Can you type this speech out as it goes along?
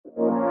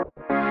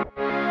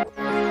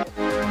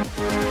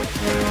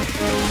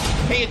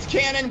Hey, it's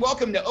Cannon.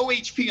 Welcome to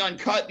OHP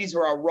Uncut. These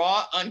are our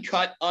raw,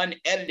 uncut,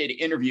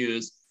 unedited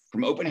interviews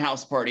from Open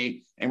House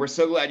Party, and we're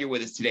so glad you're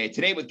with us today.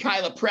 Today with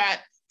Kyla Pratt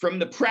from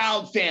the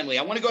Proud Family.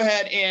 I want to go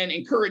ahead and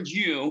encourage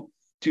you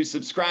to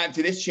subscribe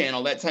to this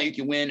channel. That's how you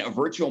can win a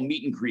virtual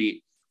meet and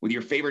greet with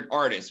your favorite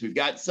artists. We've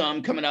got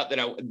some coming up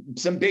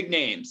some big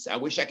names. I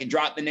wish I could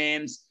drop the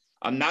names.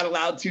 I'm not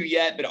allowed to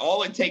yet, but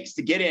all it takes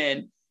to get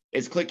in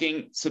is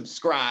clicking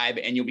subscribe,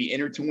 and you'll be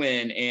entered to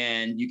win,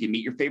 and you can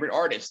meet your favorite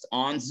artist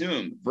on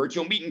Zoom,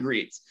 virtual meet and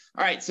greets.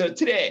 All right, so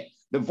today,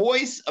 the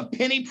voice of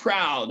Penny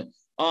Proud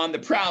on the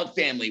Proud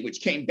Family,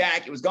 which came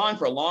back. It was gone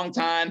for a long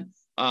time.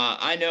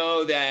 I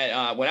know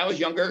that when I was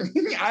younger,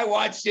 I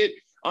watched it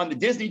on the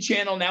Disney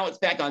Channel. Now it's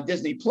back on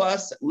Disney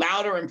Plus.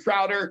 Louder and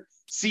Prouder,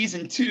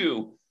 Season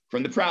 2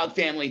 from the Proud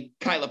Family,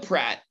 Kyla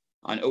Pratt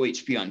on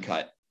OHP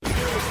Uncut.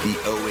 The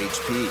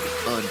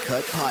OHP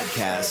Uncut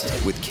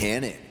Podcast with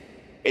Cannon.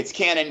 It's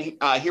Cannon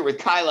here with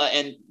Kyla,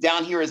 and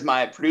down here is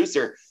my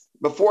producer.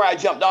 Before I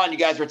jumped on, you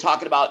guys were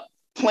talking about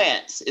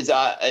plants. Is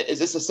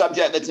this a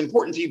subject that's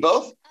important to you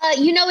both?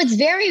 It's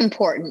very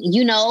important.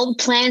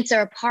 Plants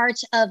are a part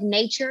of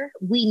nature.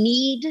 We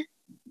need,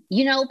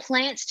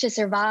 plants to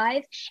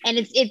survive. And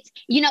it's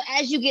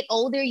as you get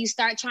older, you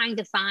start trying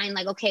to find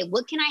like, okay,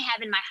 what can I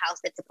have in my house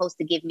that's supposed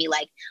to give me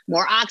like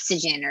more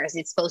oxygen, or is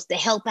it supposed to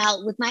help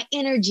out with my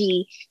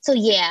energy? So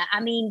yeah,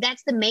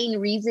 that's the main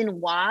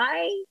reason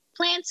why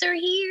plants are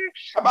here.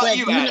 How about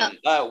you, Adam?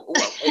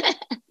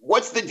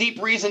 What's the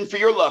deep reason for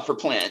your love for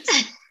plants?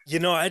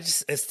 I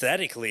just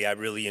aesthetically, I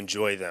really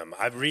enjoy them.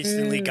 I've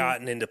recently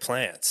gotten into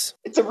plants.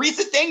 It's a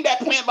recent thing. That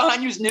plant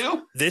behind you is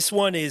new? This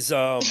one is,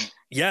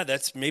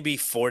 that's maybe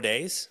 4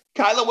 days.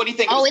 Kyla, what do you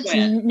think of this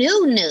plant? It's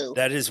new.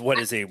 That is what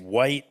is a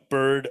white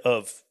bird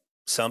of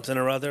something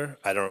or other.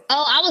 I don't.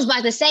 Oh, I was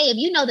about to say, if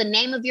you know the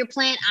name of your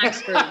plant, I'm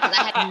screwed, because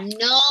I had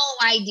no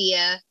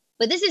idea.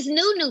 But this is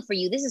new for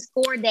you. This is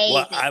 4 days.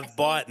 Well, I've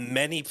bought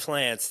many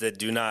plants that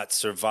do not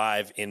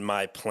survive in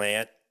my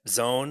plant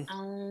zone.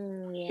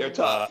 Oh, yeah. They're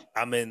tough.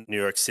 I'm in New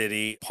York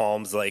City.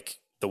 Palms like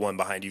the one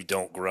behind you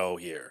don't grow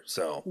here.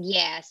 So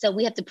yeah, so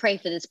we have to pray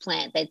for this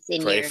plant that's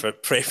in here.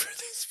 Pray for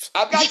this.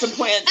 I've got some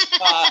plants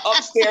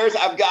upstairs.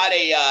 I've got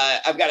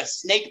a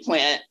snake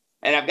plant,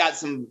 and I've got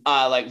some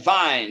like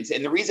vines.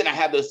 And the reason I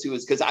have those two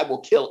is because I will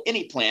kill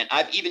any plant.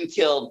 I've even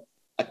killed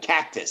a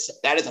cactus.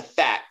 That is a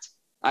fact.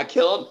 I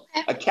killed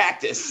a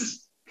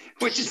cactus,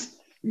 which is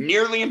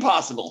nearly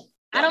impossible.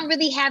 I don't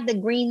really have the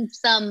green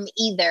thumb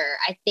either.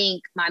 I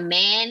think my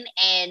man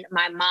and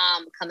my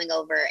mom coming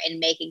over and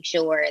making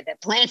sure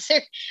that plants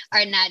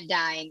are not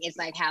dying is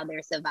like how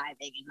they're surviving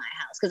in my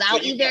house. Because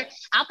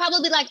I'll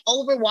probably like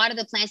overwater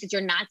the plants that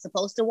you're not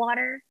supposed to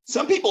water.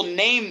 Some people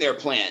name their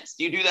plants.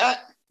 Do you do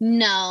that?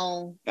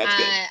 No. That's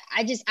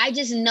good. I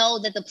just know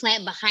that the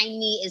plant behind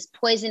me is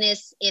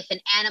poisonous if an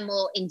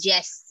animal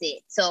ingests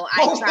it. So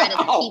I try to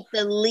keep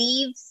the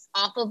leaves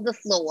off of the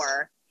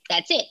floor.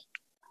 That's it.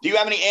 Do you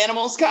have any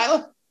animals,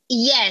 Kyla?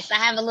 Yes, I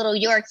have a little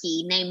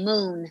Yorkie named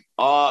Moon.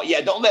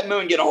 Yeah, don't let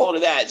Moon get a hold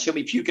of that. She'll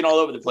be puking all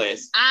over the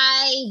place.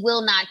 I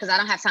will not, because I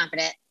don't have time for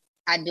that.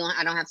 I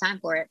don't have time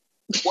for it.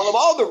 Well, of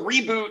all the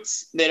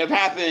reboots that have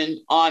happened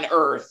on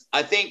Earth,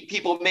 I think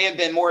people may have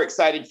been more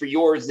excited for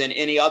yours than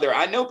any other.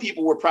 I know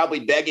people were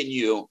probably begging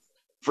you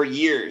for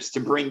years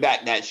to bring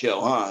back that show,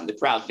 The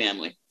Proud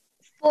Family.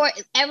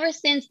 Ever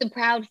since The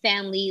Proud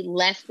Family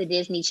left the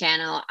Disney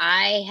Channel,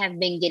 I have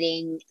been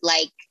getting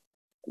like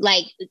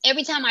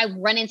every time I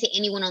run into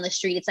anyone on the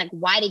street, it's like,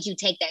 why did you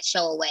take that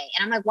show away?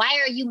 And I'm like, why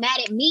are you mad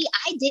at me?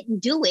 I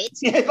didn't do it.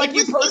 Yeah, like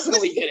you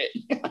personally did it.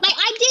 Like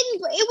I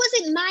didn't, it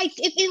wasn't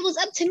if it was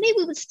up to me,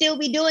 we would still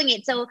be doing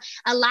it. So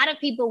a lot of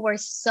people were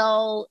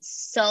so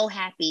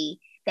happy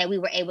that we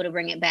were able to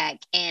bring it back.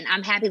 And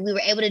I'm happy we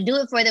were able to do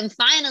it for them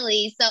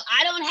finally. So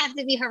I don't have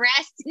to be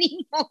harassed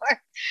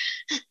anymore.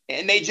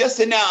 And they just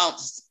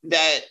announced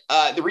that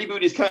the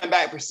reboot is coming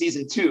back for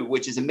season 2,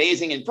 which is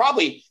amazing and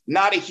probably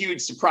not a huge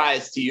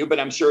surprise to you, but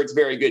I'm sure it's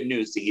very good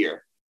news to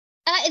hear.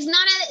 It's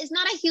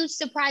not a huge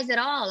surprise at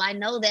all. I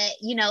know that,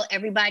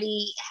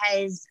 everybody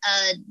has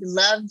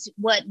loved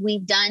what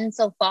we've done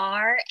so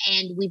far,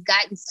 and we've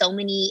gotten so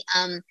many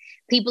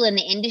people in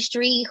the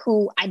industry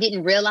who I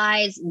didn't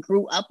realize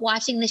grew up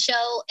watching the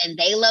show, and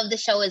they love the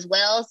show as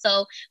well.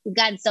 So we've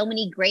gotten so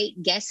many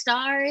great guest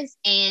stars,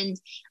 and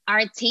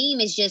our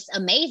team is just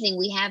amazing.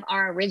 We have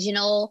our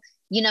original,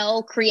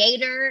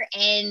 creator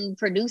and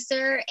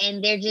producer,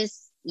 and they're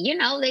just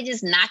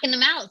knocking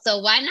them out. So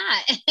why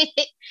not?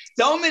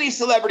 So many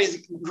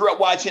celebrities grew up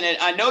watching it.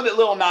 I know that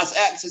Lil Nas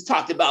X has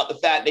talked about the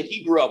fact that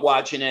he grew up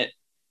watching it.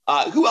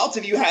 Who else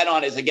have you had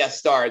on as a guest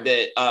star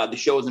that the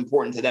show was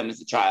important to them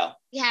as a child?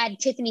 We had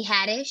Tiffany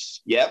Haddish,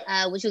 yep,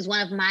 which was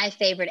one of my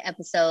favorite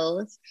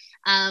episodes.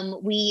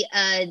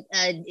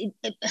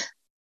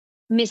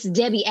 Miss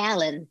Debbie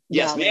Allen,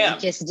 yes, ma'am,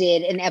 just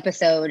did an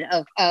episode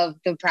of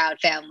The Proud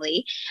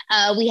Family.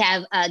 We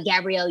have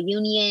Gabrielle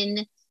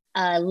Union,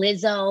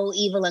 Lizzo,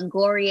 Eva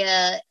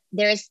Longoria.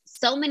 There's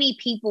so many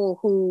people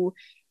who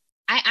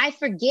I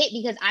forget,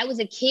 because I was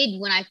a kid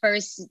when I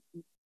first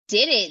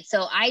did it.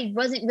 So I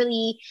wasn't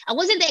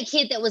that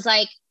kid that was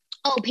like,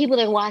 oh, people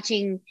are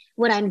watching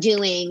what I'm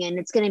doing and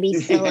it's going to be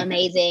so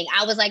amazing.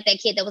 I was like that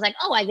kid that was like,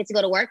 oh, I get to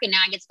go to work and now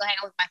I get to go hang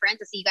out with my friends.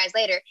 I'll see you guys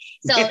later.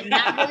 So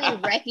not really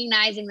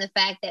recognizing the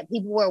fact that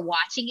people were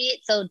watching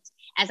it. So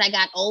as I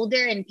got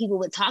older and people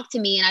would talk to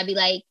me and I'd be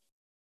like,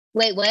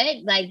 wait, what?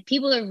 Like,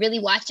 people are really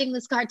watching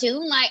this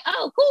cartoon? Like,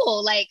 oh,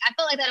 cool. Like, I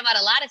feel like that about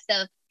a lot of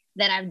stuff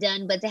that I've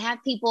done. But to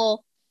have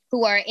people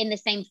who are in the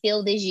same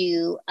field as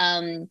you,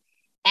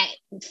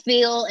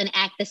 feel and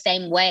act the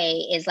same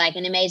way is like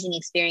an amazing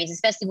experience,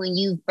 especially when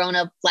you've grown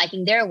up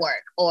liking their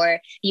work or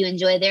you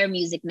enjoy their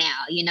music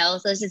now, you know?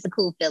 So it's just a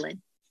cool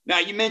feeling. Now,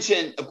 you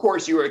mentioned, of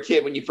course, you were a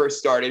kid when you first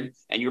started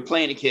and you were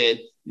playing a kid.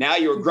 Now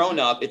you're a grown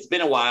up. It's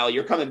been a while.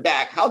 You're coming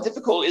back. How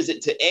difficult is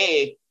it to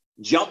A,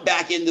 jump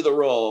back into the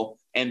role,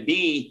 and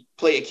B,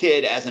 play a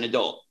kid as an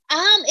adult?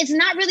 It's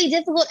not really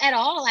difficult at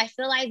all. I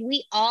feel like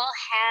we all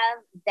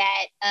have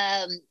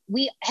that.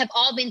 We have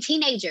all been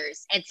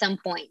teenagers at some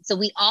point. So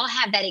we all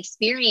have that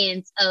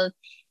experience of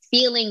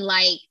feeling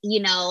like,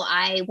 you know,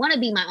 I want to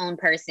be my own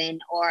person,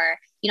 or,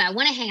 you know, I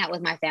want to hang out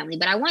with my family,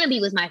 but I want to be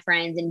with my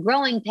friends, and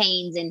growing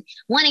pains and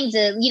wanting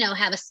to, you know,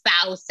 have a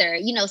spouse or,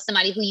 you know,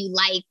 somebody who you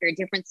like, or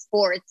different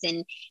sports.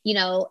 And, you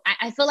know,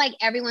 I feel like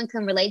everyone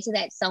can relate to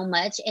that so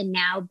much. And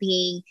now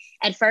being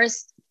at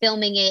first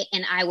filming it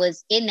and I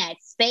was in that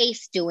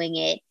space doing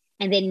it,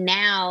 and then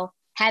now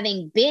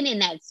having been in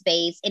that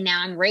space and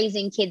now I'm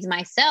raising kids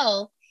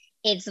myself,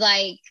 it's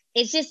like,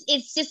 it's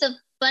just a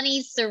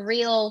funny,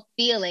 surreal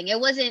feeling. It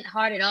wasn't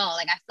hard at all.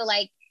 Like, I feel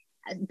like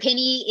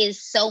Penny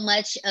is so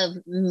much of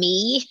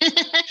me.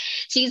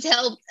 She's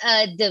helped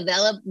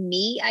develop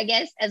me, I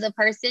guess, as a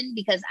person,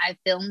 because I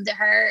filmed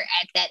her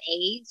at that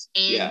age,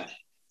 and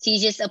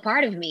she's just a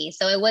part of me.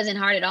 So it wasn't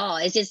hard at all.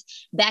 It's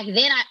just back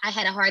then I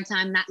had a hard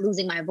time not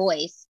losing my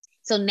voice.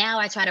 So now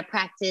I try to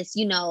practice,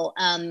 you know,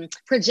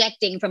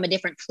 projecting from a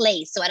different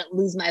place so I don't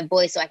lose my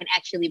voice, so I can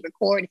actually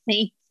record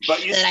things.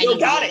 But you still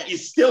got it. You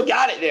still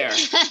got it there.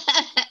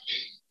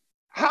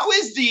 How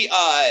is the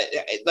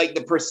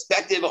the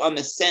perspective on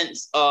the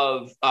sense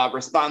of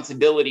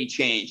responsibility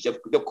changed?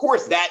 Of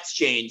course, that's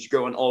changed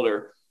growing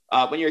older.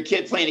 When you're a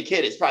kid playing a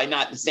kid, it's probably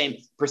not the same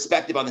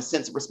perspective on the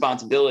sense of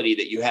responsibility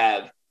that you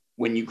have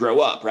when you grow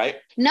up, right?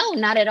 No,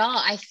 not at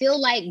all. I feel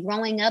like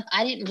growing up,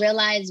 I didn't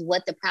realize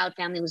what the Proud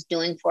Family was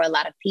doing for a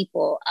lot of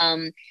people.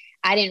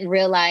 I didn't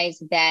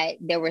realize that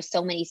there were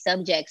so many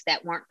subjects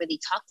that weren't really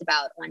talked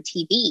about on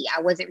TV.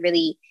 I wasn't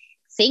really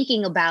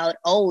thinking about,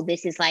 oh,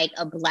 this is like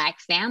a Black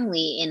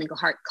family in a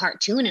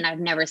cartoon and I've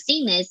never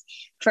seen this.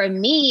 For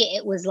me,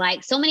 it was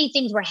like so many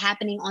things were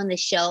happening on the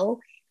show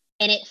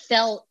and it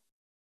felt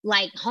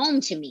like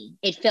home to me.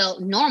 It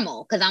felt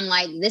normal because I'm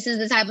like, this is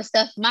the type of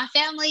stuff my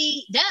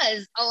family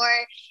does. Or,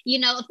 you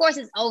know, of course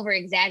it's over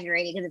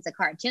exaggerated because it's a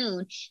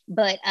cartoon,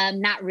 but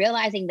not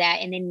realizing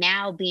that. And then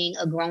now being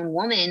a grown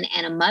woman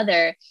and a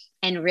mother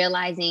and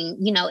realizing,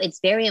 you know, it's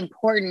very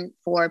important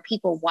for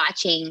people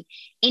watching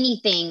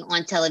anything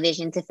on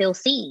television to feel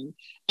seen,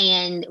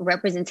 and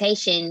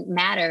representation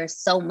matters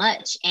so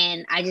much.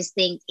 And I just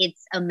think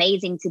it's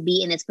amazing to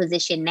be in this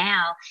position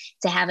now,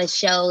 to have a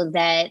show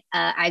that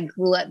I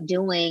grew up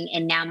doing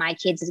and now my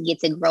kids get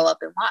to grow up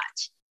and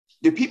watch.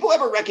 Do people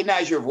ever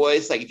recognize your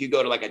voice? Like if you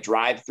go to like a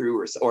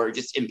drive-through or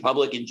just in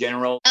public in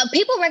general?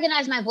 People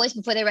recognize my voice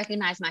before they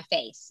recognize my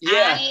face.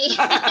 Yeah.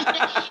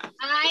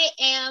 I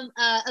am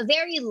a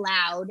very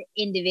loud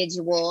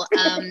individual.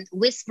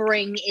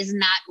 Whispering is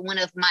not one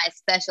of my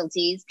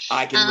specialties.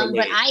 I can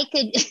relate.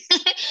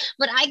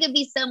 But I could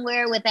be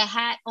somewhere with a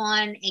hat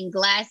on and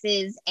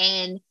glasses,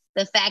 and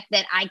the fact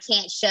that I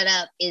can't shut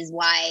up is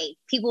why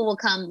people will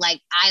come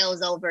like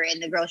aisles over in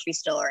the grocery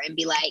store and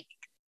be like,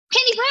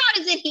 Penny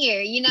Proud is in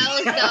here, you know?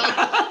 So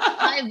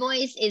my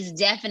voice is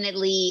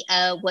definitely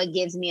what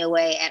gives me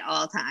away at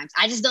all times.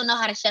 I just don't know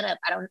how to shut up.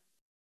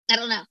 I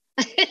don't know.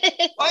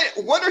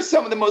 What are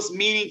some of the most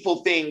meaningful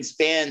things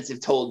fans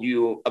have told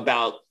you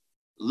about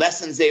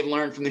lessons they've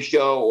learned from the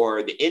show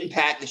or the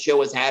impact the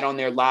show has had on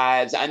their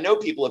lives? I know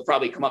people have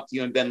probably come up to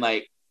you and been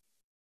like,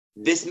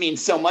 this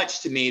means so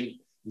much to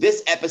me.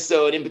 This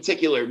episode in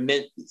particular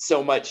meant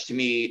so much to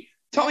me.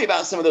 Tell me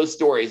about some of those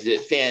stories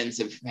that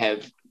fans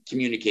have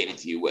communicated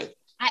to you with.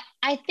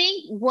 I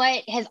think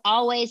what has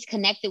always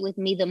connected with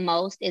me the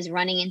most is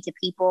running into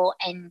people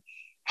and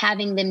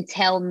having them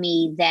tell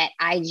me that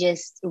I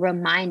just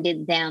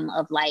reminded them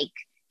of like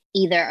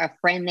either a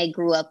friend they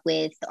grew up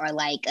with or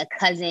like a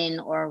cousin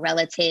or a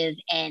relative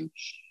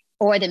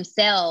or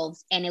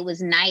themselves. And it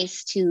was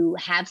nice to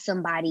have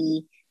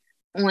somebody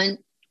on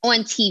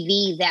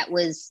TV that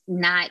was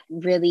not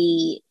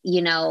really,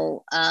 you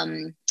know,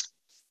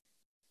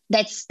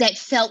 that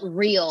felt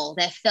real,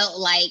 that felt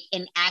like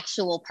an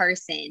actual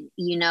person,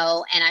 you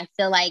know? And I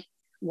feel like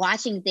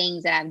watching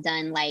things that I've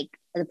done, like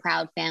The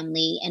Proud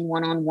Family and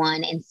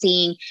One-on-One, and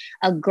seeing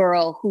a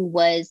girl who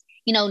was,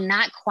 you know,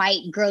 not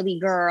quite girly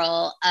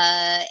girl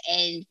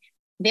and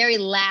very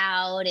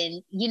loud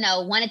and, you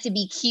know, wanted to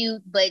be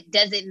cute, but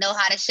doesn't know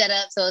how to shut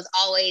up. So is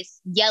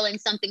always yelling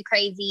something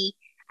crazy.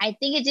 I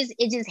think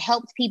it just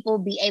helped people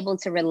be able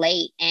to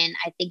relate, and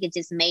I think it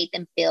just made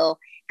them feel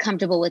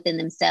comfortable within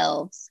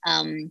themselves,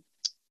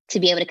 to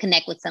be able to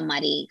connect with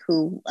somebody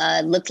who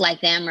looked like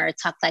them or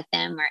talked like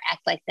them or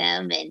act like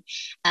them.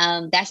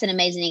 And that's an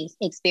amazing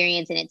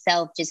experience in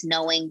itself, just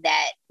knowing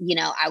that, you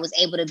know, I was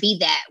able to be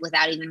that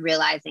without even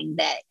realizing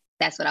that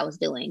that's what I was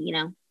doing, you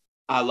know?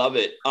 I love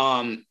it.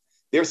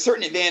 There are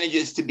certain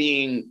advantages to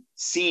being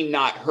seen,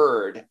 not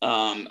heard.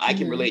 I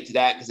can relate to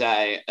that because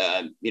I,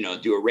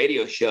 do a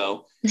radio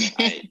show.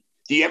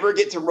 Do you ever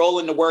get to roll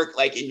into work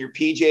like in your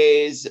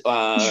PJs?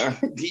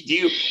 Do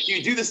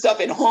you do the stuff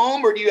at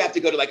home, or do you have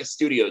to go to like a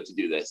studio to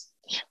do this?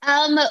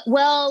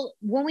 Well,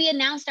 when we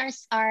announced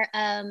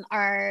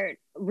our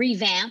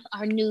revamp,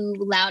 our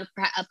new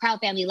Proud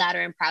Family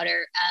Louder and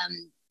Prouder,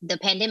 the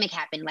pandemic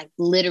happened like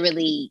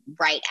literally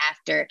right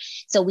after.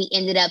 So we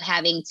ended up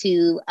having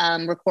to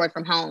record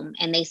from home,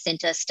 and they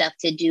sent us stuff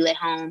to do at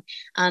home,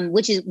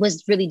 which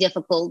was really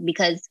difficult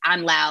because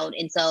I'm loud.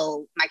 And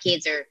so my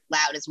kids are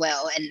loud as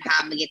well. And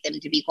how I'm gonna get them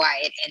to be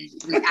quiet,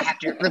 and I have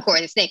to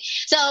record this thing.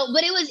 So,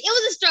 but it was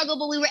a struggle,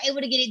 but we were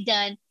able to get it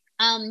done.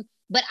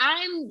 But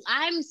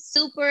I'm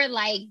super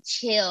like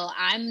chill.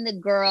 I'm the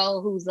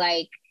girl who's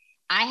like,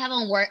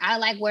 I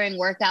like wearing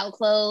workout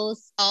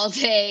clothes all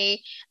day,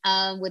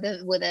 with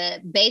a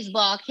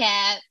baseball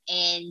cap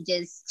and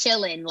just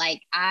chilling.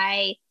 Like,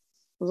 I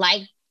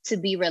like to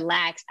be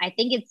relaxed. I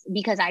think it's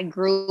because I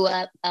grew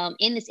up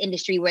in this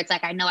industry where it's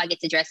like, I know I get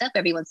to dress up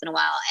every once in a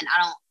while, and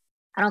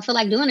I don't feel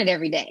like doing it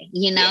every day,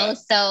 you know? Yeah.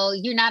 So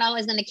you're not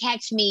always going to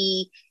catch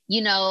me,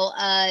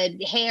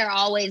 hair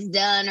always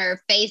done or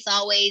face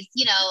always,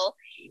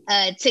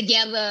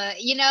 together,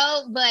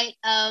 but,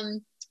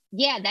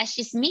 yeah, that's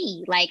just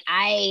me. Like,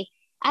 I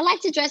like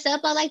to dress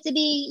up. I like to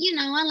be,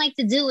 I like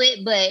to do it.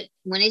 But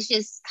when it's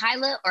just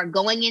Kyla, or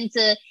going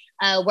into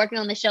working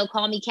on the show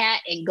Call Me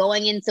Kat, and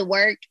going into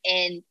work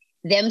and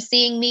them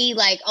seeing me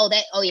like, oh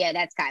yeah,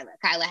 that's Kyla.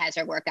 Kyla has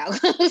her workout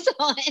clothes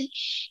on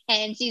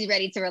and she's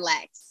ready to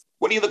relax.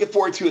 What are you looking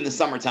forward to in the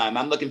summertime?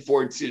 I'm looking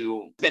forward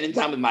to spending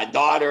time with my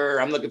daughter.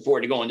 I'm looking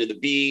forward to going to the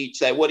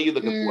beach. Like, what are you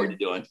looking forward to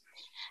doing?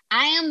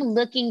 I am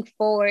looking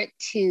forward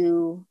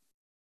to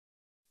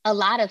a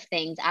lot of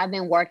things. I've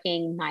been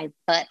working my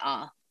butt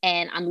off,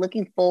 and I'm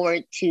looking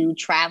forward to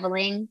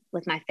traveling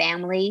with my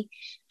family.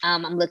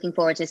 I'm looking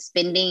forward to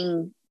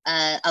spending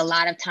a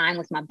lot of time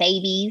with my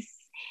babies.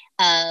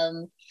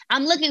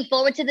 I'm looking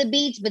forward to the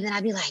beach, but then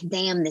I'd be like,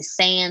 damn, this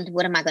sand,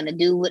 what am I going to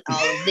do with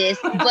all of this?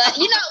 But,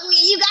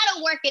 you got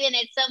to work it in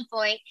at some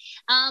point.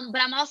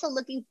 But I'm also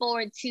looking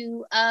forward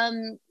to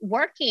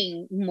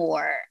working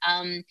more.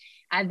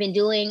 I've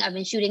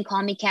been shooting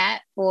Call Me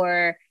Kat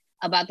for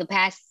about the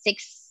past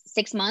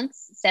 7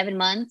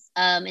 months,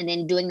 and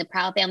then doing the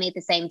Proud Family at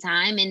the same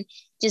time, and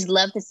just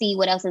love to see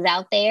what else is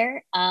out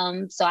there.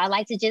 So I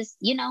like to just,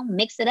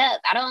 mix it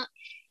up.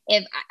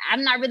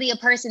 I'm not really a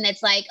person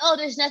that's like, oh,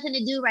 there's nothing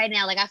to do right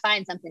now. Like, I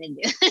find something to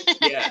do.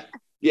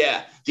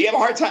 Yeah. Do you have a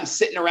hard time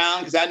sitting around?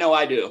 Because I know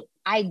I do.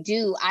 I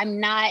do. I'm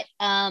not,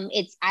 I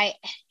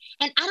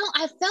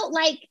felt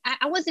like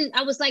I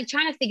was like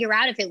trying to figure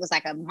out if it was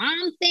like a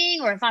mom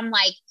thing, or if I'm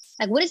like,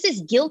 what is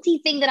this guilty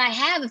thing that I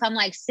have if I'm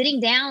like sitting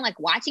down, like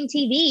watching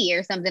TV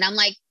or something? I'm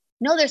like,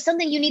 no, there's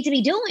something you need to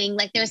be doing.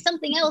 Like, there's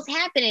something else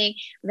happening.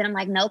 But then I'm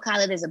like, no,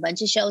 Kyla, there's a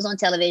bunch of shows on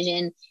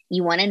television.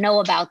 You want to know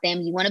about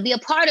them. You want to be a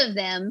part of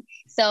them.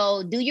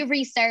 So do your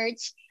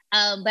research.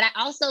 But I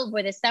also,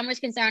 where the summer's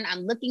concerned,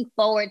 I'm looking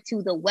forward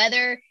to the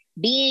weather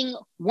being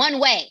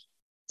one way.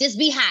 Just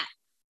be hot.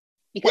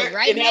 Because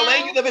in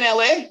LA, you live in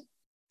LA?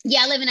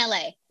 Yeah, I live in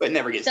LA. But it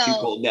never gets too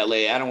cold in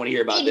LA. I don't want to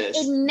hear about this.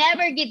 It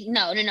never gets,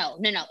 no.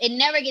 It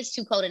never gets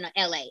too cold in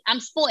LA. I'm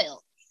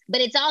spoiled. But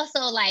it's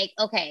also like,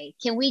 okay,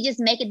 can we just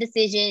make a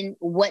decision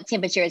what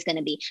temperature it's going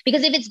to be?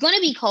 Because if it's going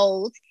to be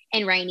cold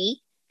and rainy,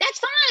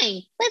 that's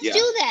fine. Let's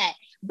do that.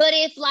 But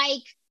if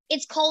like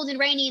it's cold and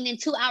rainy, and then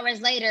 2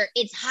 hours later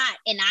it's hot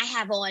and I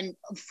have on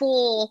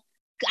full,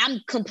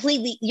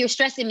 you're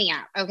stressing me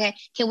out. Okay.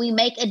 Can we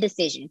make a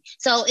decision?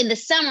 So in the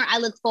summer, I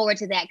look forward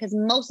to that, because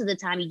most of the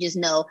time you just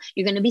know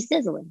you're going to be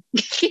sizzling.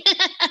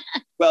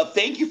 Well,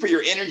 thank you for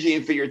your energy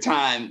and for your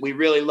time. We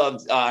really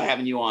loved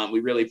having you on. We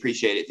really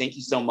appreciate it. Thank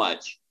you so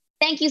much.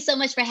 Thank you so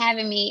much for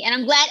having me. And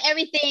I'm glad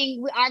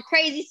our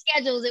crazy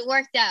schedules, it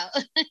worked out.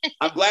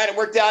 I'm glad it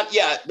worked out.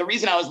 Yeah. The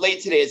reason I was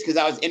late today is because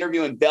I was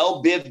interviewing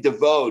Belle Biv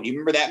DeVoe. Do you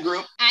remember that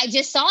group? I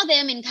just saw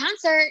them in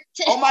concert.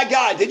 Oh my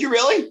God. Did you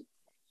really?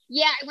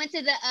 Yeah. I went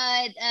to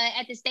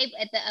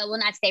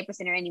not Staples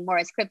Center anymore.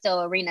 It's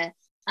Crypto Arena.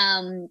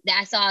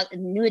 I saw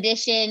New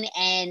Edition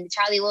and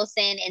Charlie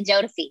Wilson and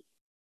Jodeci.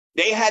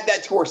 They had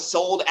that tour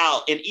sold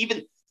out, and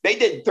even they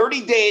did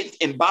 30 days,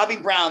 and Bobby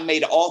Brown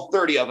made all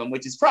 30 of them,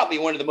 which is probably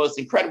one of the most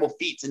incredible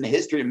feats in the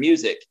history of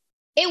music.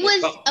 It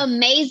was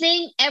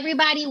amazing.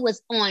 Everybody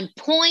was on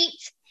point.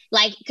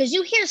 Like, because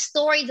you hear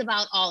stories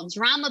about all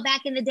drama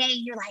back in the day,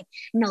 and you're like,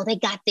 no, they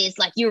got this.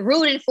 Like, you're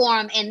rooting for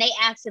them, and they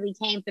actually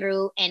came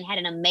through and had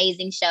an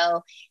amazing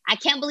show. I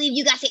can't believe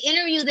you got to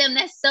interview them.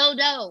 That's so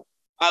dope.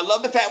 I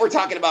love the fact we're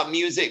talking about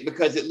music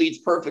because it leads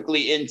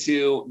perfectly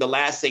into the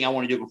last thing I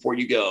want to do before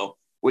you go,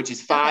 which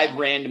is 5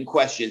 random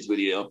questions with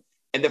you.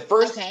 And the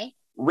first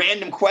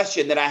random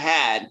question that I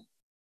had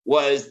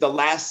was the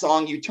last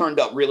song you turned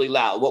up really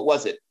loud. What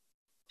was it?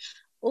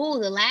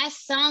 Oh, the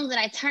last song that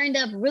I turned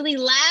up really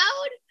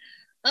loud?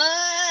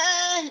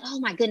 Oh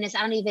my goodness,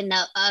 I don't even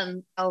know.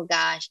 Oh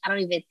gosh, I don't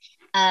even.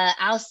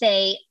 I'll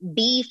say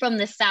 "Be from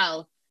the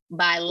South"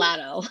 by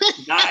Lotto.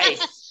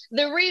 Nice.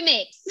 The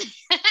remix.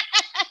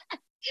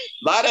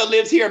 Lotto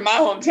lives here in my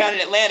hometown in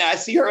Atlanta. I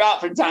see her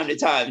out from time to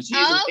time. She's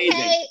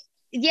amazing.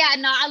 Yeah,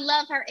 no, I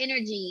love her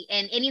energy.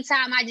 And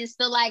anytime I just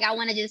feel like I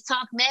want to just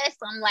talk mess,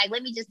 I'm like,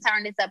 let me just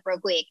turn this up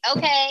real quick.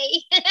 Okay.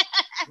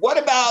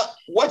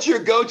 What's your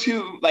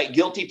go-to like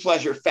guilty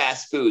pleasure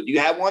fast food? Do you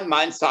have one?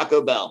 Mine's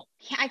Taco Bell.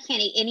 I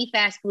can't eat any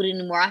fast food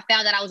anymore. I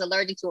found that I was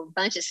allergic to a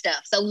bunch of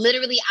stuff. So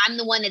literally I'm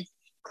the one that's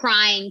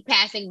crying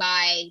passing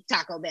by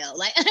Taco Bell.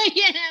 Like, I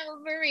can't have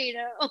a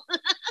burrito.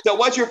 So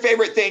what's your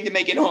favorite thing to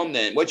make at home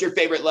then? What's your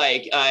favorite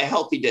like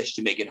healthy dish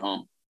to make at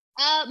home?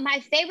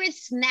 My favorite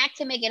snack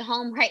to make at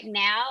home right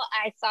now,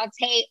 I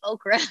saute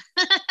okra.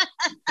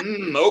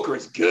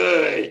 Okra's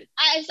good.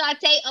 I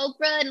saute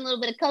okra and a little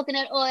bit of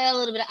coconut oil, a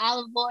little bit of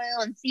olive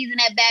oil, and season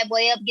that bad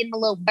boy up, getting a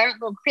little burnt,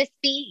 a little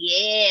crispy.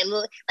 Yeah,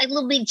 like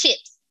little big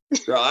chips.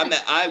 Girl,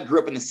 I grew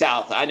up in the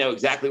South. I know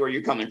exactly where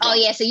you're coming from. Oh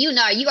yeah, so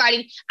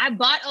I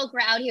bought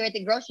okra out here at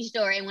the grocery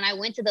store, and when I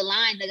went to the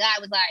line, the guy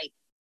was like,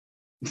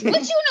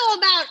 "What you know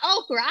about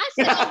okra?" I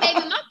said, "Oh,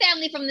 baby, my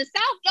family from the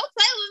South. Don't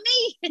play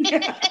with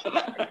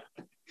me."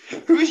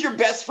 Who's your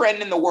best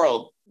friend in the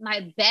world?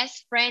 My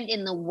best friend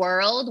in the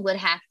world would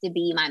have to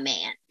be my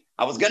man.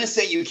 I was going to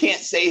say you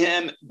can't say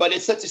him, but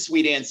it's such a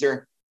sweet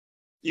answer.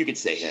 You could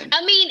say him.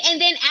 I mean,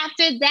 and then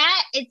after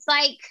that, it's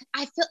like,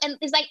 I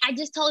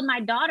just told my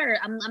daughter,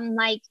 I'm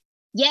like,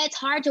 yeah, it's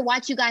hard to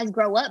watch you guys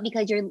grow up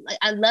because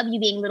I love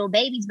you being little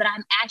babies, but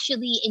I'm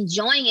actually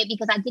enjoying it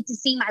because I get to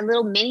see my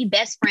little mini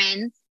best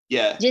friends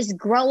just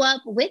grow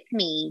up with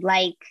me.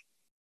 Like,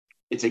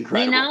 it's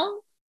incredible. You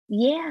know?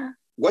 Yeah.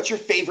 What's your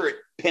favorite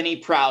Penny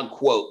Proud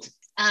quote?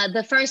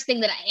 The first thing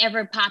that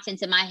ever popped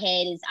into my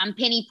head is, "I'm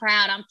Penny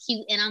Proud, I'm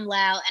cute, and I'm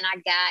loud, and I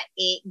got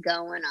it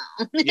going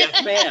on."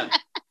 Yes, ma'am.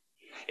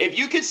 If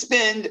you could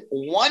spend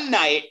one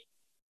night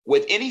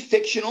with any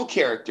fictional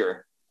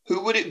character,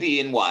 who would it be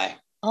and why?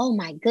 Oh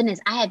my goodness,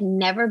 I have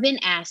never been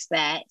asked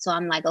that. So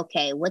I'm like,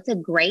 okay, what's a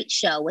great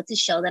show? What's a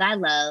show that I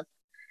love?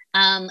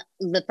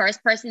 The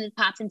first person that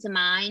pops into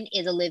mind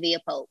is Olivia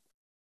Pope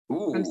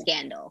from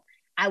Scandal.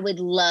 I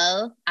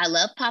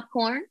love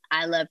popcorn.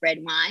 I love red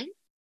wine.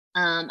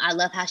 I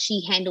love how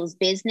she handles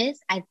business.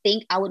 I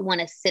think I would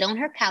want to sit on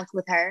her couch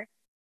with her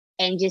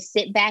and just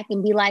sit back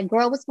and be like,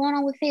 "Girl, what's going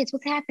on with Fitz?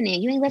 What's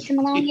happening? You ain't left him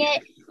alone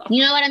yet?"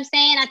 You know what I'm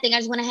saying? I think I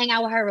just want to hang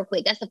out with her real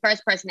quick. That's the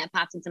first person that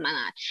pops into my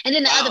mind. And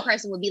then the other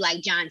person would be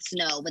like Jon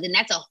Snow. But then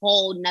that's a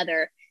whole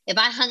nother. If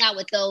I hung out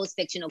with those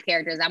fictional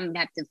characters, I'm going to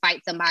have to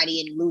fight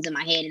somebody and losing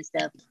my head and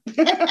stuff.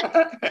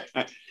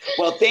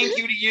 Well, thank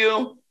you to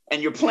you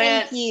and your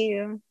plants. Thank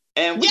you.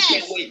 And we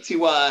can't wait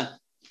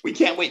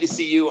to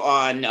see you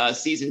on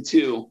season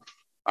 2.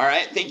 All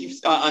right. Thank you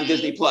on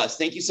Disney Plus.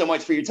 Thank you so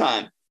much for your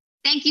time.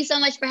 Thank you so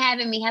much for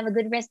having me. Have a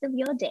good rest of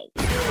your day.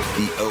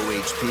 The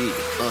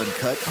OHP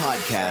Uncut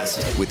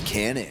Podcast with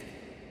Cannon.